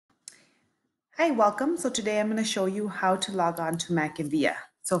Hi, welcome. So today I'm going to show you how to log on to MackinVia.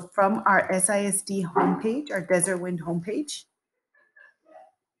 So from our SISD homepage, our Desert Wind homepage,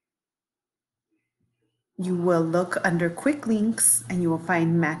 you will look under quick links and you will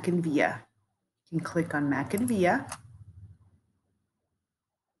find MackinVia. You can click on MackinVia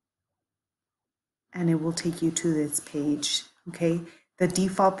and it will take you to this page. Okay. The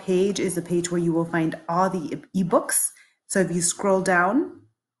default page is the page where you will find all the ebooks. So if you scroll down,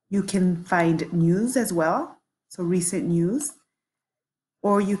 you can find news as well. So recent news,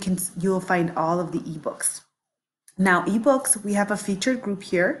 or you'll find all of the ebooks. Now, ebooks, we have a featured group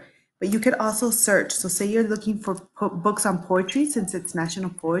here, but you could also search. So say you're looking for books on poetry, since it's National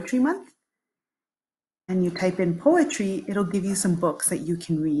Poetry Month, and you type in poetry, it'll give you some books that you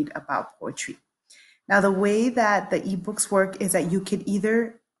can read about poetry. Now, the way that the ebooks work is that you could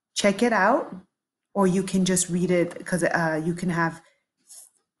either check it out or you can just read it, because you can have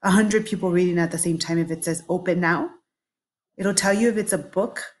 100 people reading at the same time if it says open now. It'll tell you if it's a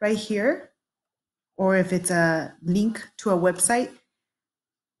book right here or if it's a link to a website.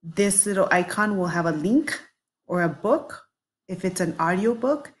 This little icon will have a link or a book. If it's an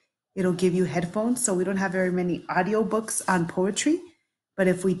audiobook, it'll give you headphones. So we don't have very many audiobooks on poetry, but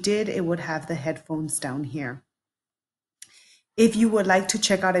if we did, it would have the headphones down here. If you would like to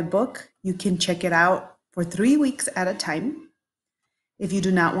check out a book, you can check it out for 3 weeks at a time. If you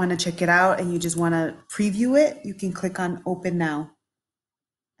do not want to check it out and you just want to preview it, you can click on Open Now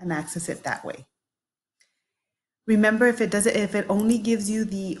and access it that way. Remember, if it only gives you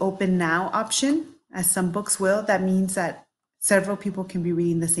the Open Now option, as some books will, that means that several people can be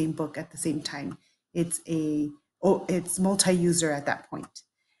reading the same book at the same time. It's multi-user at that point.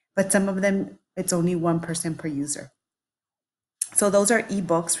 But some of them, it's only one person per user. So those are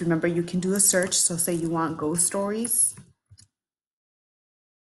ebooks. Remember, you can do a search. So say you want ghost stories,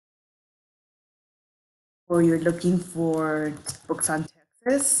 or you're looking for books on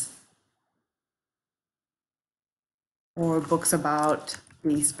Texas, or books about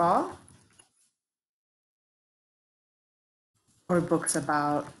baseball, or books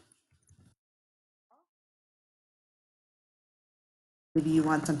about, maybe you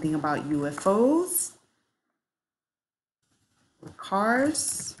want something about UFOs, or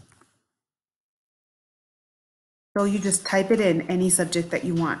cars. So you just type it in, any subject that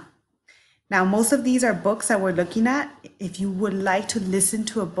you want. Now, most of these are books that we're looking at. If you would like to listen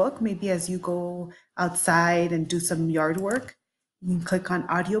to a book, maybe as you go outside and do some yard work, you can click on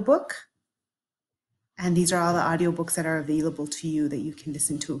audiobook. And these are all the audiobooks that are available to you that you can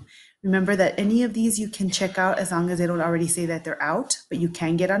listen to. Remember that any of these you can check out as long as they don't already say that they're out, but you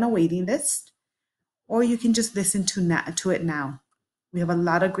can get on a waiting list, or you can just listen to it now. We have a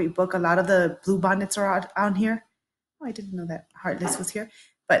lot of great books. A lot of the bluebonnets are out on here. Oh, I didn't know that Heartless was here,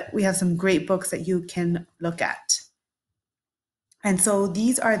 but we have some great books that you can look at. And so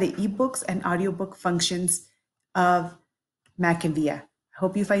these are the ebooks and audiobook functions of MackinVia. I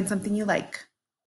hope you find something you like.